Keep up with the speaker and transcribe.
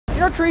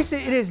You know, Teresa,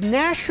 it is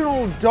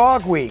National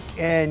Dog Week,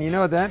 and you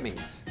know what that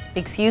means.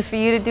 Excuse for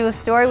you to do a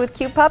story with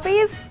cute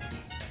puppies?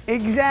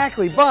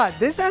 Exactly, but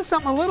this has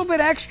something a little bit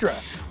extra.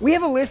 We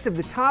have a list of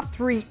the top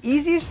 3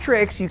 easiest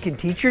tricks you can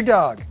teach your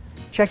dog.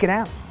 Check it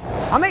out.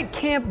 I'm at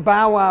Camp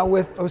Bow Wow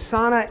with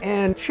Osanna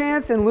and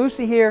Chance and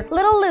Lucy here.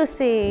 Little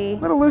Lucy.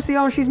 Little Lucy,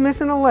 oh, she's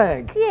missing a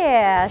leg.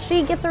 Yeah,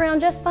 she gets around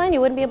just fine.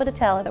 You wouldn't be able to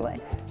tell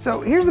otherwise. So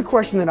here's the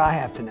question that I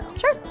have to know.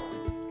 Sure.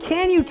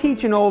 Can you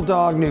teach an old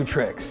dog new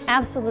tricks?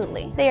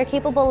 Absolutely. They are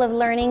capable of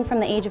learning from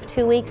the age of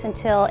 2 weeks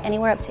until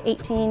anywhere up to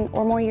 18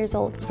 or more years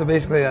old. So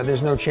basically,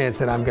 there's no chance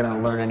that I'm gonna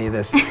learn any of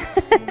this.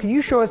 Can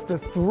you show us the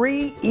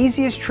 3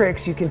 easiest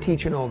tricks you can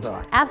teach an old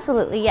dog?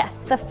 Absolutely,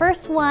 yes. The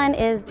first one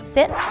is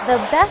sit. The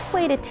best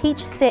way to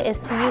teach sit is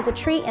to use a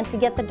treat and to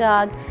get the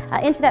dog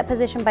into that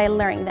position by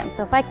luring them.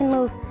 So if I can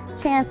move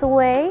Chance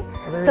away.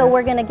 So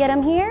we're gonna get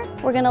him here.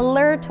 We're gonna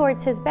lure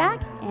towards his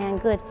back and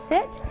good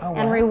sit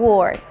and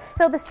reward.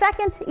 So the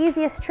second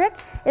easiest trick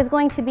is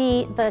going to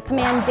be the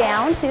command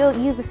down. So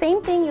you'll use the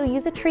same thing, you'll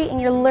use a treat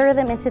and you'll lure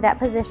them into that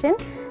position.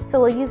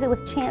 So we'll use it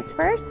with Chance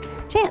first.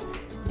 Chance,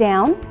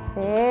 down.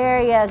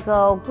 There you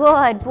go,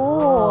 good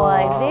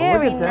boy,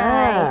 very look at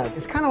nice. That.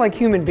 It's kind of like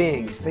human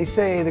beings. They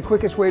say the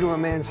quickest way to a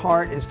man's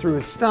heart is through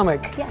his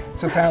stomach.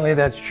 Yes. So apparently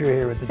that's true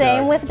here with the dogs.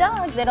 Same with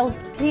dogs, it'll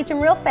teach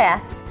them real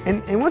fast.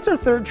 And what's our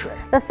third trick?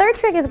 The third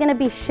trick is gonna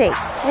be shake.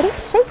 Ready,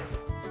 shake.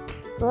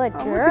 Good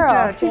girl. Look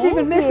at that. She's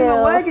even missing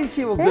a leg and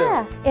she will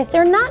do. If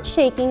they're not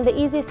shaking, the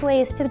easiest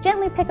way is to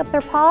gently pick up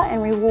their paw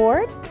and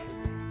reward.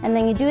 And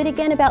then you do it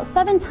again about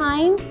 7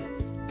 times.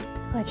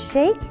 Good,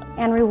 shake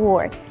and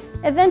reward.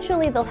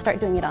 Eventually they'll start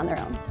doing it on their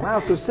own.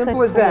 Wow, so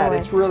simple as that.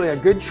 It's really a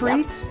good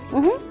treat.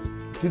 Yep.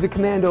 Do the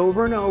command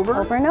over and over.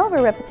 Over and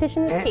over.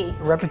 Repetition is key.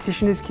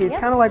 Repetition is key. It's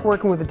kind of like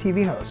working with a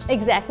TV host.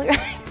 Exactly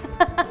right.